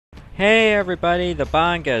Hey everybody, the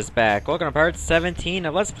Banga's back. Welcome to part 17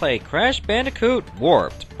 of Let's Play Crash Bandicoot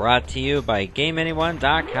Warped, brought to you by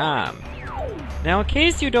GameAnyone.com. Now, in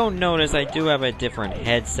case you don't notice, I do have a different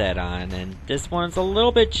headset on, and this one's a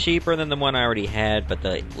little bit cheaper than the one I already had, but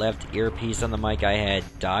the left earpiece on the mic I had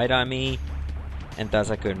died on me, and thus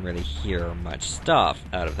I couldn't really hear much stuff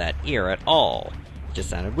out of that ear at all. It just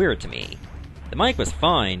sounded weird to me. The mic was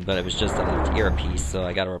fine, but it was just a left earpiece, so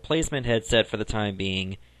I got a replacement headset for the time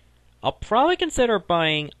being. I'll probably consider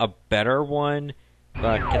buying a better one,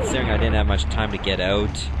 but considering I didn't have much time to get out,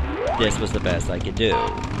 this was the best I could do.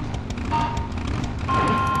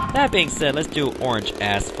 That being said, let's do Orange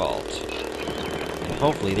Asphalt. And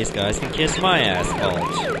hopefully these guys can kiss my asphalt.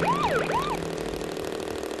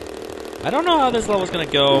 I don't know how this level's gonna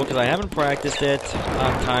go, because I haven't practiced it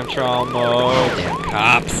on time trial mode. Damn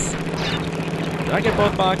cops! Did I get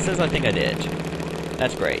both boxes? I think I did.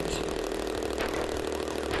 That's great.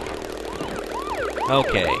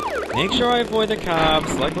 Okay, make sure I avoid the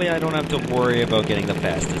cops. Luckily I don't have to worry about getting the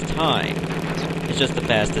fastest time. It's just the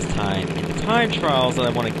fastest time in the time trials that I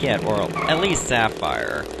want to get, or at least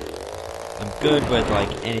Sapphire. I'm good with,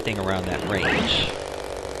 like, anything around that range.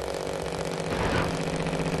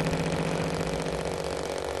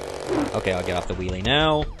 Okay, I'll get off the wheelie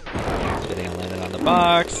now. Good thing I landed on the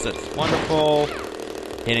box. That's wonderful.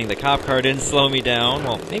 Hitting the cop car didn't slow me down.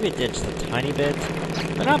 Well, maybe it did just a tiny bit,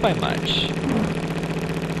 but not by much.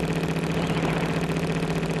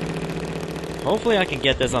 Hopefully I can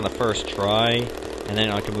get this on the first try, and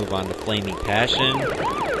then I can move on to Flaming Passion.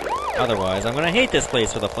 Otherwise, I'm gonna hate this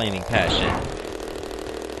place with a Flaming Passion.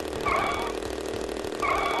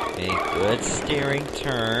 Make good steering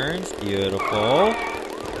turns. Beautiful.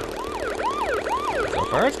 So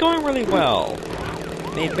far it's going really well.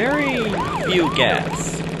 Made very few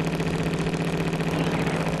gaps.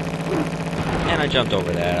 And I jumped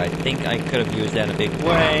over that. I think I could have used that in a big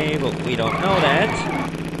way, but we don't know that.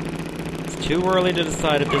 Too early to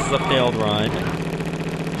decide if this is a failed run.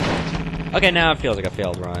 Okay, now it feels like a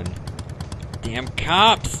failed run. Damn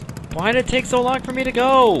cops! Why did it take so long for me to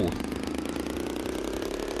go?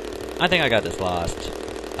 I think I got this lost.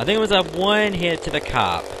 I think it was that one hit to the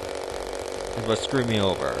cop that what screwed me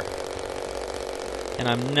over. And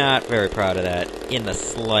I'm not very proud of that in the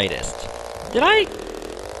slightest. Did I?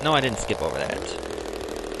 No, I didn't skip over that.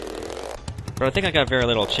 But I think I got very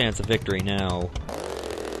little chance of victory now.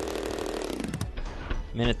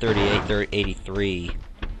 Minute 38, 83.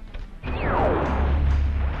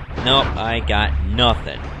 Nope, I got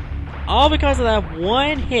nothing. All because of that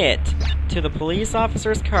one hit to the police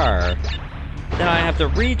officer's car that I have to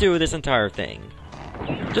redo this entire thing.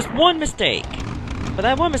 Just one mistake. But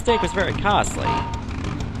that one mistake was very costly. I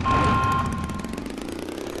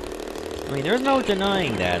mean, there's no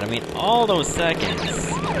denying that. I mean, all those seconds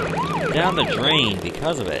down the drain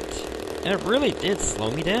because of it. And it really did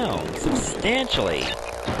slow me down, substantially.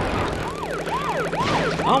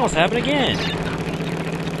 Almost happened again.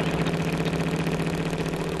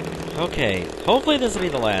 Okay, hopefully this will be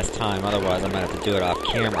the last time, otherwise I'm gonna have to do it off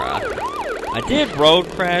camera. I did road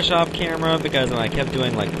crash off camera because when I kept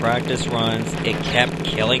doing, like, practice runs, it kept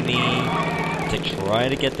killing me to try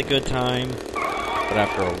to get the good time. But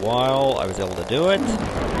after a while, I was able to do it.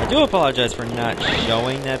 I do apologize for not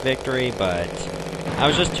showing that victory, but I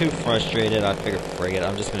was just too frustrated. I figured, frig it,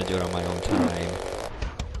 I'm just gonna do it on my own time.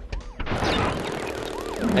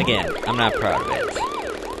 Again, I'm not proud of it.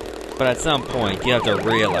 But at some point, you have to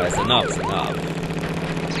realize enough's enough.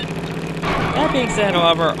 That being said,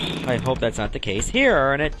 however, I hope that's not the case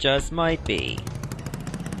here, and it just might be.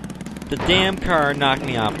 The damn car knocked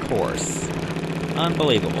me off course.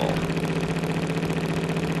 Unbelievable.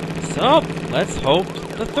 So, let's hope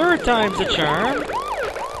the third time's a charm.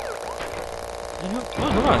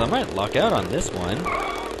 Oh, who knows? I might luck out on this one.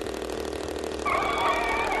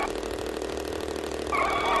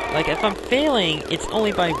 Like, if I'm failing, it's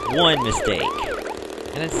only by one mistake.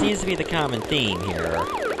 And it seems to be the common theme here.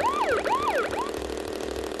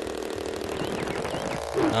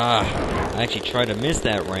 I actually tried to miss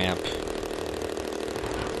that ramp.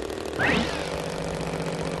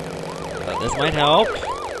 But this might help.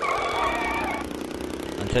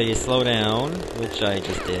 Until you slow down, which I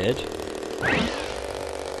just did.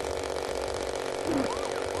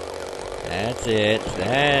 That's it.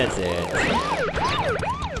 That's it.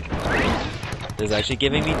 This is actually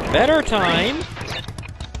giving me better time.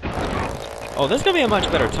 Oh, this is gonna be a much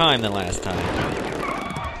better time than last time.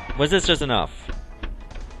 Was this just enough?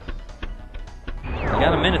 I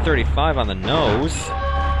got a minute 35 on the nose.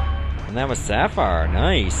 And that was Sapphire.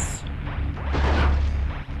 Nice.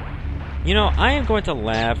 You know, I am going to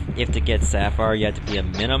laugh if to get Sapphire you had to be a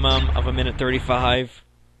minimum of 1:35.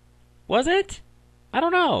 Was it? I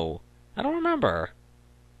don't know. I don't remember.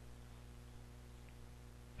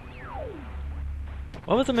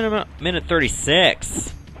 What was the minimum?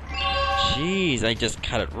 1:36. Jeez, I just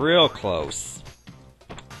cut it real close.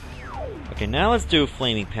 Okay, now let's do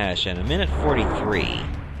Flaming Passion. 1:43.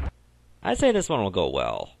 I'd say this one will go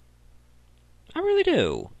well. I really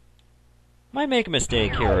do. Might make a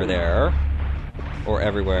mistake here or there. Or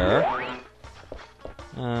everywhere.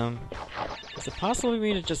 Is it possible for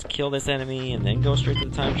me to just kill this enemy and then go straight to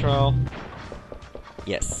the time trial?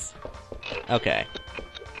 Yes. Okay.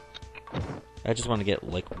 I just want to get,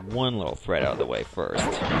 like, one little thread out of the way first.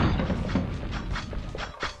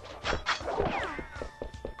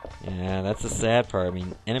 Yeah, that's the sad part. I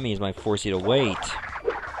mean, enemies might force you to wait.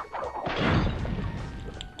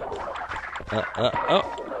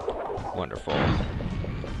 Oh. Wonderful.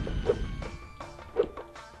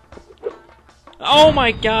 Oh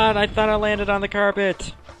my god, I thought I landed on the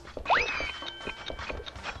carpet!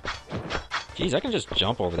 Jeez, I can just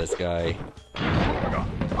jump over this guy.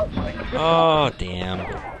 Oh, damn.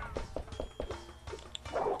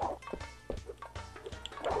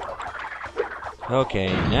 Okay,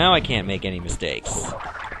 now I can't make any mistakes.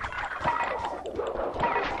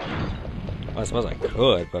 Well, I suppose I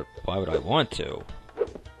could, but why would I want to?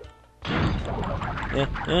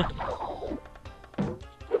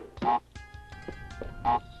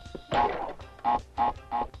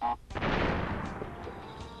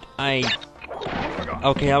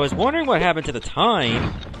 Okay, I was wondering what happened to the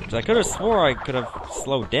time, because I could have swore I could have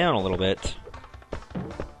slowed down a little bit.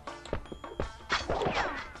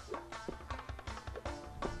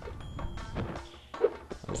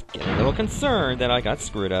 I was getting a little concerned that I got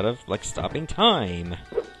screwed out of, like, stopping time.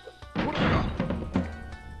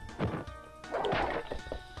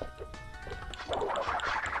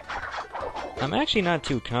 I'm actually not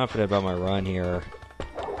too confident about my run here.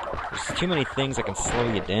 There's too many things that can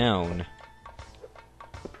slow you down.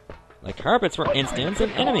 Like carpets for instance,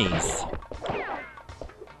 and enemies.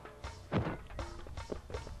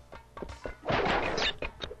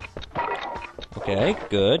 Okay,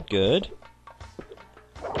 good, good.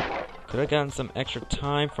 Could have gotten some extra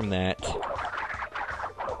time from that.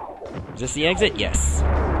 Is this the exit? Yes.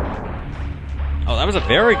 Oh, that was a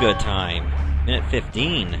very good time.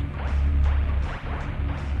 1:15.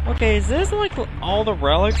 Okay, is this like all the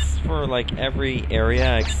relics for like every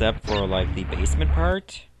area except for like the basement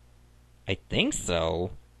part? I think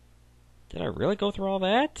so. Did I really go through all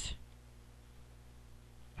that?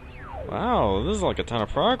 Wow, this is like a ton of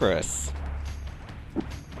progress.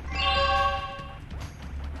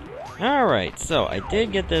 Alright, so I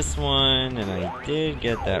did get this one, and I did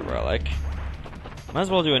get that relic. Might as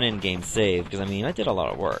well do an in-game save, because I mean, I did a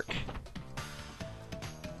lot of work.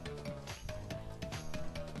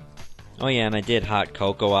 Oh yeah, and I did hot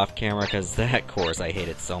cocoa off camera, because that course I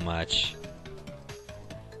hated so much.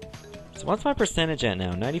 So what's my percentage at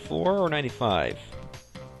now? 94 or 95?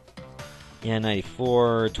 Yeah,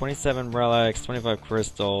 94. 27 relics, 25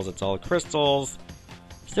 crystals. It's all crystals.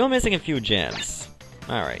 Still missing a few gems.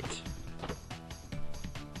 Alright.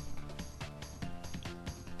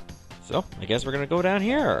 So, I guess we're gonna go down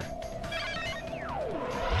here.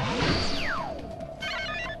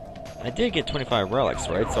 I did get 25 relics,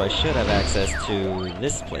 right? So I should have access to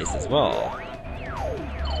this place as well.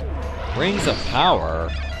 Rings of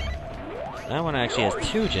Power. That one actually has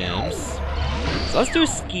 2 gems. So let's do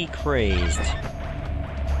Ski Crazed.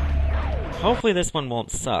 Hopefully this one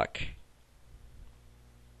won't suck.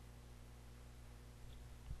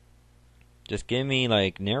 Just give me,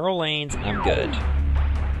 like, narrow lanes, I'm good.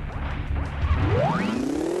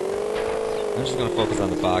 I'm just gonna focus on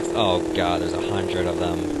the box. Oh god, there's 100 of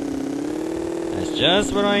them. That's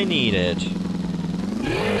just what I needed.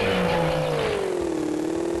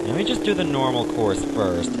 Let me just do the normal course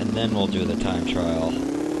first, and then we'll do the time trial.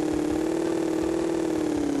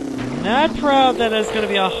 Not proud that it's gonna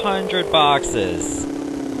be 100 boxes.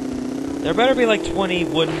 There better be like 20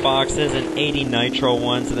 wooden boxes and 80 nitro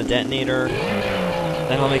ones in the detonator.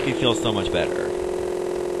 That'll make me feel so much better.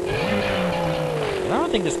 But I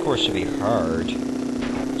don't think this course should be hard.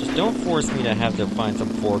 Just don't force me to have to find some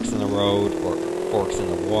forks in the road or forks in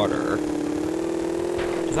the water.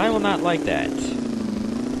 Because I will not like that.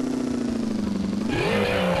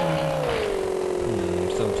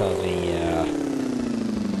 Something tells me, yeah.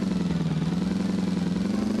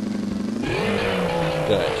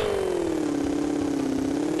 Good.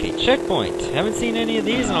 Okay, checkpoint. Haven't seen any of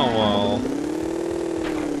these in a while.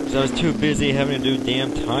 Because I was too busy having to do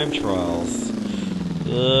damn time trials.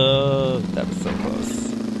 That was so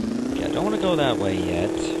close. Okay, I don't want to go that way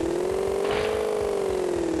yet.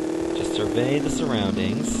 Just survey the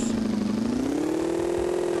surroundings.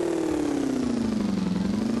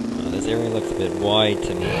 Oh, this area looks a bit wide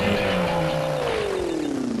to me.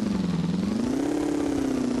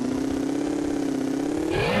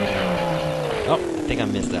 Oh, I think I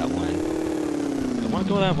missed that one. I want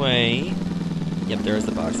to go that way. Yep, there's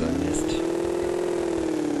the box that I missed.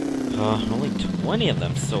 Only 20 of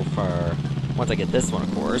them so far. Once I get this one,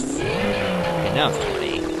 of course. Okay, now it's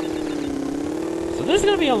 20. So this is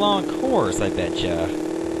gonna be a long course, I betcha.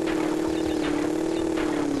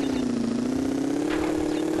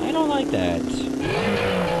 I don't like that.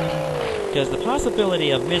 Because the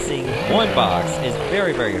possibility of missing one box is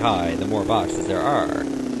very, very high the more boxes there are.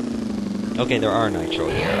 Okay, there are nitro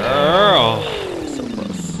here. Oh, so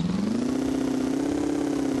close.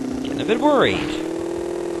 Getting a bit worried.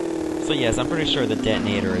 So yes, I'm pretty sure the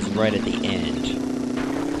detonator is right at the end.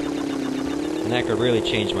 And that could really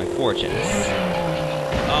change my fortunes.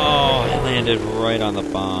 Oh, I landed right on the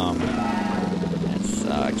bomb. That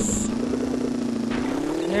sucks.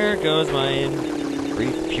 There goes my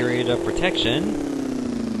brief period of protection.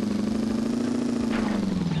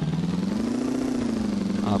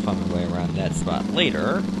 I'll find my way around that spot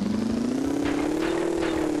later.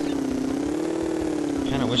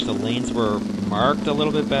 Kinda wish the lanes were marked a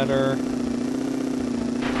little bit better.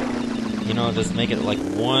 You know, just make it like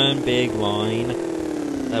one big line.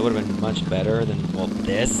 That would have been much better than, well,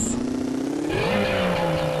 this. I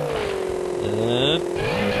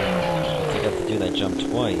think I have to do that jump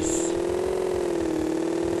twice.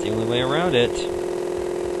 That's the only way around it.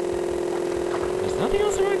 There's nothing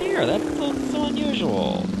else around here. That looks so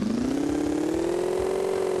unusual.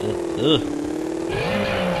 Ugh.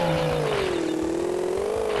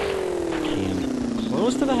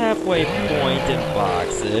 Close to the halfway point in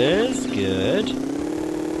boxes. Good.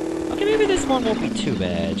 Okay, maybe this one won't be too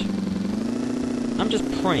bad. I'm just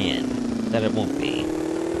praying that it won't be.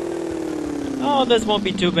 Oh, this won't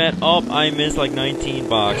be too bad. Oh, I missed like 19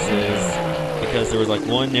 boxes. Because there was like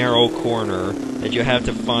one narrow corner that you have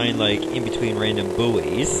to find like in between random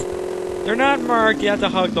buoys. They're not marked, you have to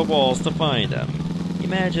hug the walls to find them.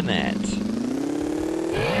 Imagine that.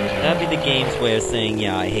 That'd be the game's way of saying,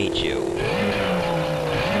 yeah, I hate you.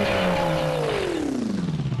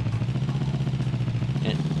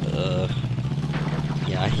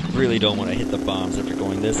 Yeah, I really don't want to hit the bombs after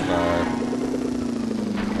going this far.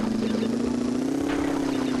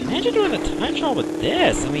 Imagine doing a time trial with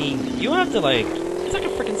this. I mean, you have to like... It's like a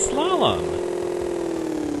freaking slalom.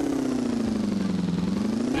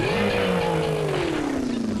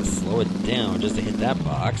 Have to slow it down just to hit that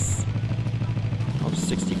box. Oh,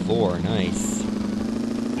 64. Nice.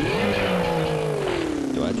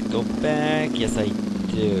 Do I have to go back? Yes, I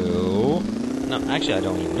do. No, actually, I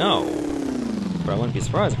don't even know. But I wouldn't be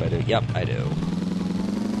surprised if I do. Yep, I do.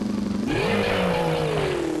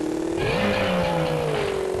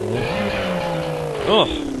 Oh,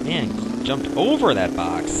 man, jumped over that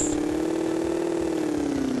box.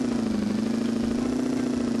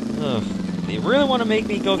 Ugh, they really want to make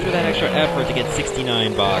me go through that extra effort to get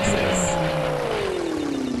 69 boxes.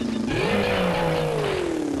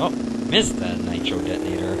 Oh, missed that nitro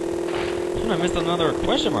detonator. And I missed another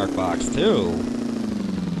question mark box, too.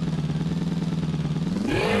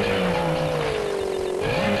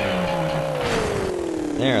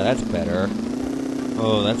 There, that's better.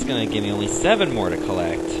 Oh, that's gonna give me only 7 more to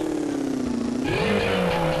collect.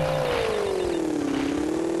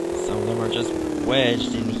 Some of them are just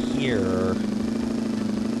wedged in here.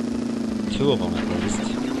 2 of them, at least.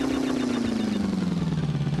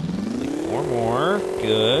 Like 4 more.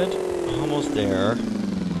 Good. Almost there.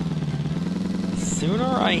 The sooner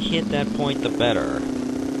I hit that point, the better.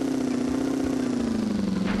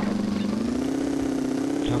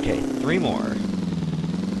 Okay, 3 more.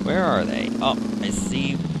 Where are they? Oh, I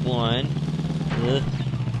see one. Don't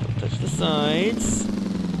touch the sides.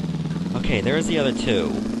 Okay, there's the other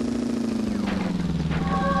 2.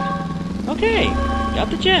 Okay, got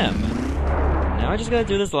the gem. Now I just gotta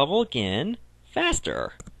do this level again,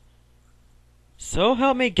 faster. So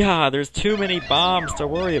help me God, there's too many bombs to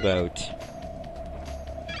worry about.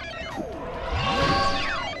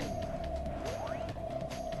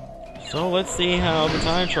 So let's see how the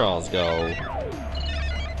time trials go.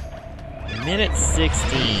 Minute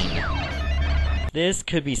 16. This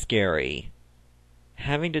could be scary.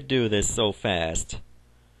 Having to do this so fast.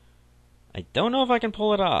 I don't know if I can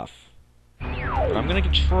pull it off. But I'm gonna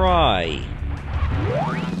try.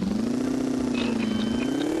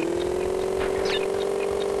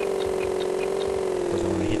 Of course, I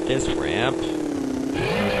want to hit this ramp.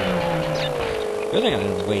 Good thing I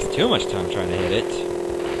didn't waste too much time trying to hit it.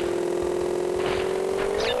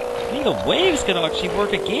 I mean, the waves could actually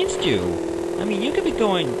work against you. I mean, you could be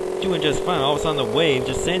doing just fine. All of a sudden, the wave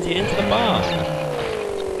just sends you into the bomb.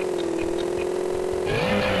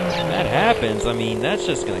 If that happens, I mean, that's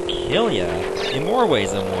just gonna kill you in more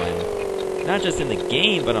ways than one. Not just in the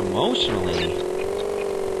game, but emotionally.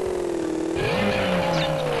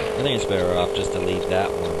 I think it's better off just to leave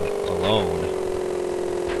that one alone.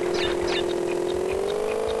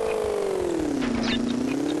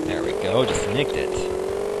 There we go, just nicked it.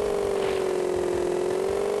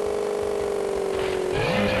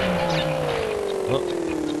 Oh,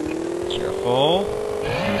 careful.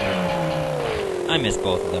 I missed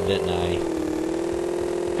both of them, didn't I?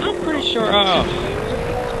 I'm pretty sure. Oh,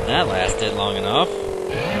 that lasted long enough.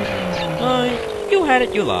 You had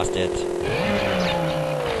it, you lost it.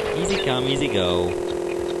 Easy come, easy go.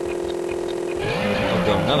 Oh,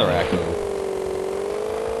 go another Aku.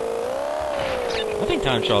 I think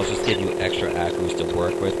time trials just give you extra Akus to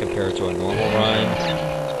work with compared to a normal run.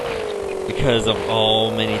 Because of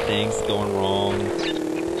all many things going wrong.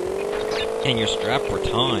 And you're strapped for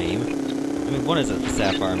time. I mean, what is it for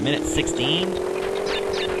Sapphire? Minute 16?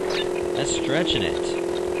 That's stretching it.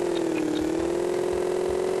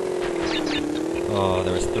 Oh,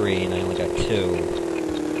 there was 3 and I only got 2.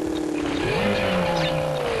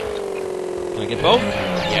 Can I get both?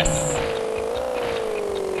 Yes.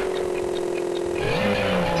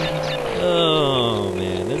 Oh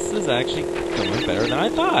man, this is actually going better than I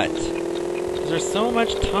thought. There's so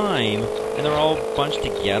much time, and they're all bunched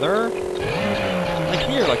together. Like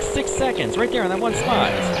here, like 6 seconds, right there in that one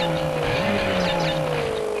spot.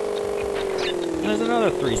 And there's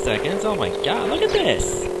another 3 seconds. Oh my god, look at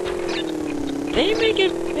this. They make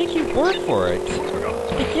you work for it.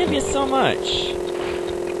 They give you so much.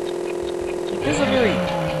 Like, this is a very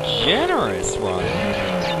generous run.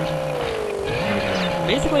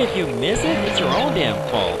 Basically, if you miss it, it's your own damn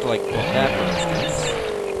fault. Like, well, that for instance.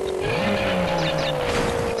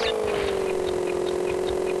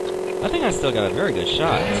 I think I still got a very good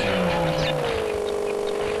shot.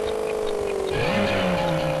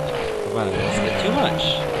 But I didn't get too much.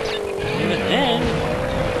 Even then,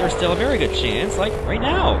 there's still a very good chance, like right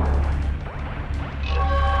now.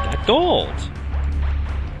 Got gold.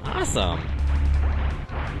 Awesome.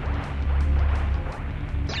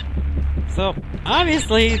 So,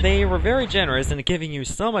 obviously, they were very generous in giving you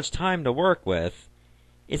so much time to work with.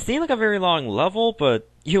 It seemed like a very long level, but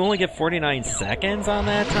you only get 49 seconds on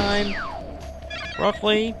that time?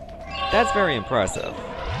 Roughly? That's very impressive.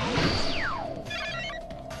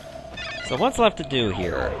 So what's left to do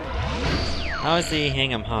here? Obviously,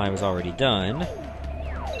 Hang 'em High was already done.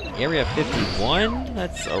 Area 51?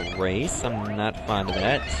 That's a race. I'm not fond of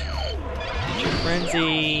that. Future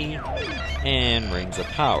Frenzy... and Rings of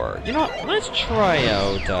Power. You know what? Let's try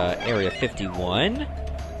out Area 51.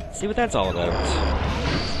 See what that's all about.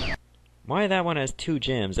 Why that one has 2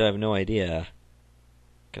 gyms, I have no idea.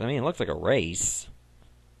 Cause I mean, it looks like a race.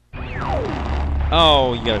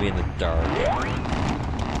 Oh, you gotta be in the dark.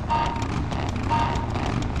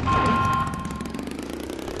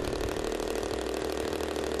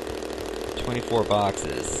 $24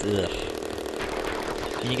 boxes. Ugh.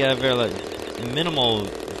 And you got a very like, minimal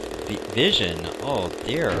vision. Oh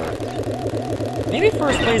dear. Maybe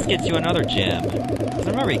first place gets you another gem. Because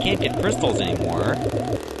remember, you can't get crystals anymore.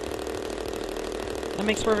 That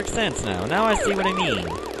makes perfect sense now. Now I see what I mean.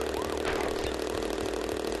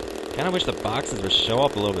 Kinda wish the boxes would show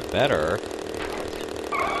up a little bit better.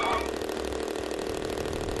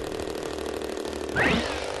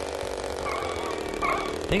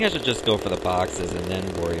 I think I should just go for the boxes and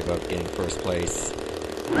then worry about getting first place.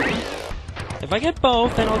 If I get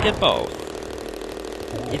both, then I'll get both.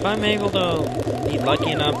 If I'm able to be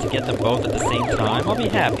lucky enough to get them both at the same time, I'll be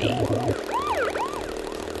happy.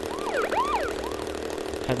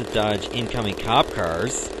 Have to dodge incoming cop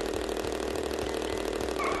cars.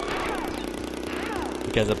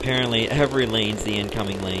 Because apparently every lane's the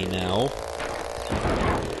incoming lane now.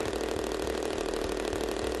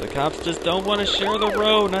 The cops just don't want to share the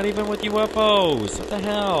road, not even with UFOs. What the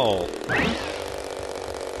hell?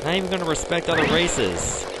 Not even going to respect other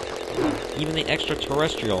races. Even the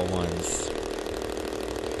extraterrestrial ones.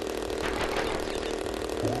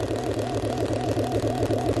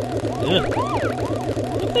 Ugh.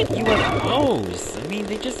 Look at UFOs. I mean,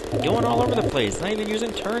 they just going all over the place, not even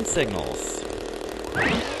using turn signals.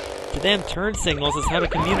 To them, turn signals is how to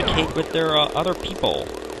communicate with their other people.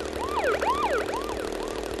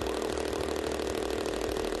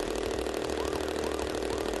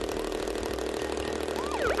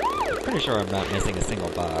 pretty sure I'm not missing a single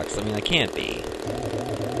box. I mean, I can't be.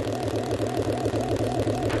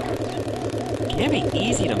 It can't be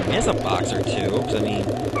easy to miss a box or two, because, I mean,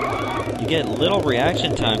 you get little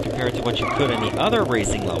reaction time compared to what you could in the other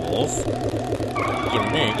racing levels.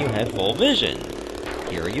 Given then, you had full vision.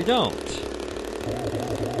 Here you don't.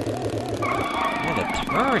 Yeah, the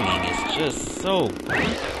turning is just so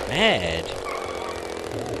bad.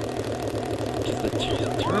 Just the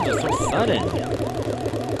turns are so sudden.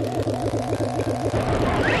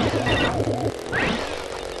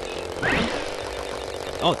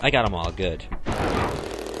 Oh, I got them all. Good.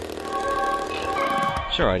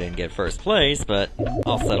 Sure, I didn't get first place, but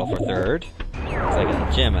I'll settle for third. Because I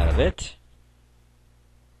got a gem out of it.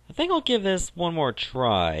 I think I'll give this one more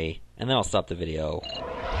try, and then I'll stop the video.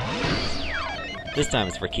 This time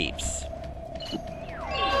it's for keeps.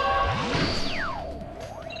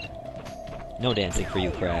 No dancing for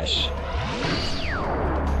you, Crash.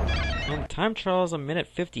 And time trial is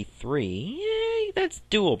 1:53. Yay, that's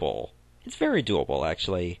doable. It's very doable,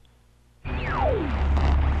 actually.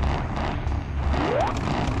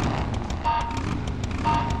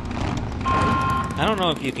 I don't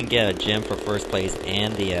know if you can get a gem for first place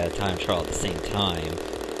and the time trial at the same time,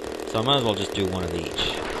 so I might as well just do one of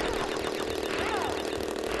each.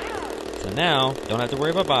 So now, don't have to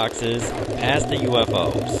worry about boxes, past the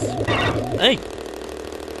UFOs. Hey!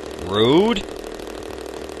 Rude!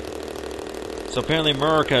 So apparently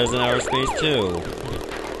America is in outer space too.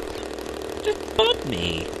 Just bump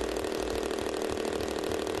me!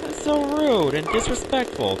 That's so rude and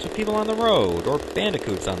disrespectful to people on the road, or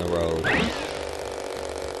bandicoots on the road.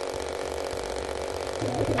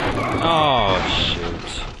 Oh,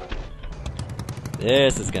 shoot.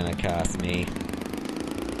 This is gonna cost me.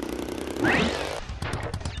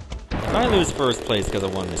 If I lose first place because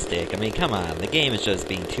of one mistake, I mean, come on, the game is just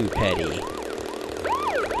being too petty.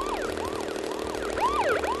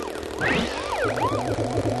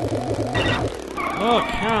 Oh,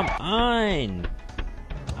 come on!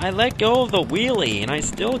 I let go of the wheelie, and I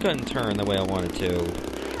still couldn't turn the way I wanted to.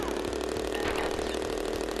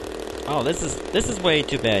 Oh, this is way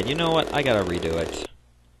too bad. You know what? I gotta redo it.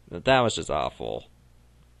 That was just awful.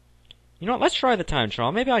 You know what? Let's try the time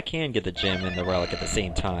trial. Maybe I can get the gem and the relic at the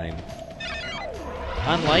same time.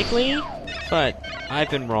 Unlikely, but I've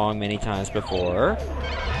been wrong many times before.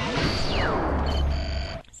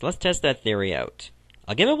 So let's test that theory out.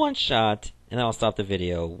 I'll give it one shot, and then I'll stop the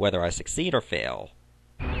video, whether I succeed or fail.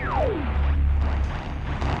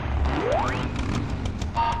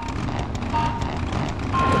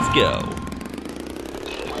 Let's go.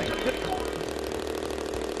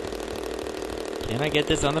 Can I get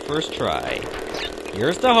this on the first try?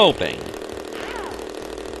 Here's to hoping.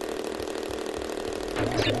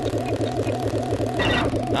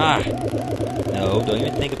 Ah! No, don't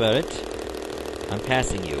even think about it. I'm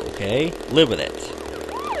passing you, okay? Live with it.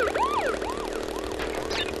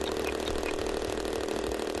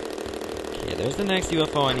 Okay, there's the next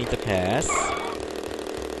UFO I need to pass.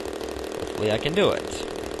 Hopefully I can do it.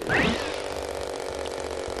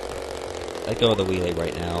 Let go of the wheelie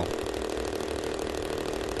right now.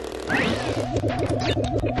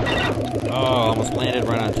 Oh, almost landed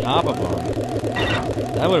right on top of him.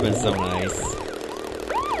 That would have been so nice.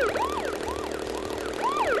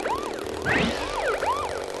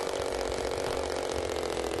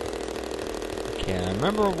 Okay, I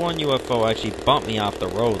remember one UFO actually bumped me off the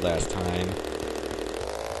road last time.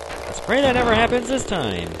 Let's pray that never happens this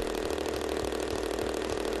time.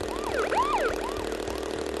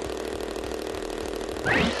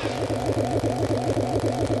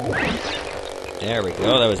 There we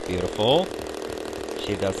go, that was beautiful.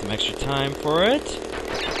 Shaved out some extra time for it.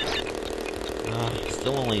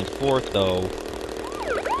 Still only in fourth, though.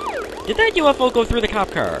 Did that UFO go through the cop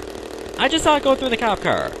car? I just saw it go through the cop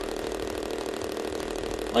car.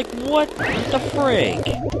 Like, what the frig?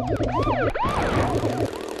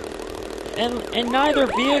 And neither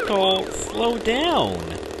vehicle slowed down.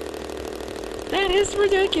 That is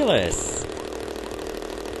ridiculous.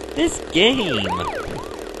 This game.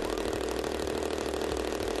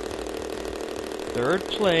 Third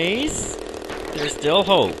place. There's still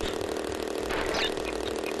hope.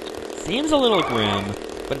 Seems a little grim,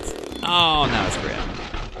 but it's... Oh, now it's grim.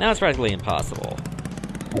 Now it's practically impossible.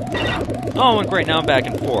 Oh, and great, now I'm back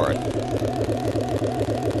and forth.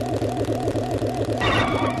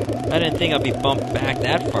 I didn't think I'd be bumped back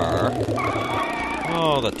that far.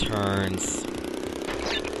 Oh, the turns.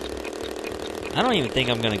 I don't even think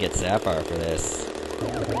I'm gonna get Sapphire for this.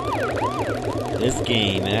 This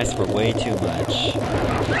game asks for way too much.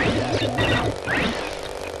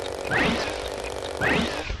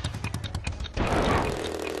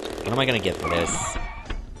 What am I gonna get for this?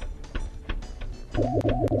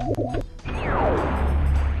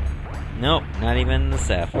 Nope, not even the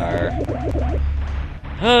sapphire.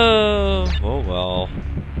 Oh well.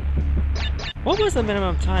 What was the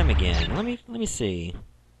minimum time again? Let me see.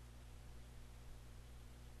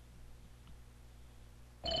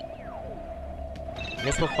 I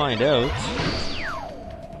guess we'll find out.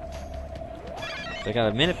 So I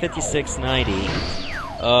got a minute 56.90.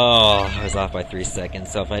 Oh, I was off by 3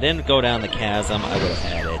 seconds, so if I didn't go down the chasm, I would have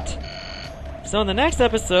had it. So in the next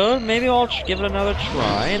episode, maybe I'll give it another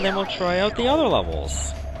try, and then we'll try out the other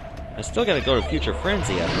levels. I still gotta go to Future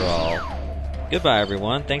Frenzy after all. Goodbye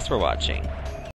everyone, thanks for watching.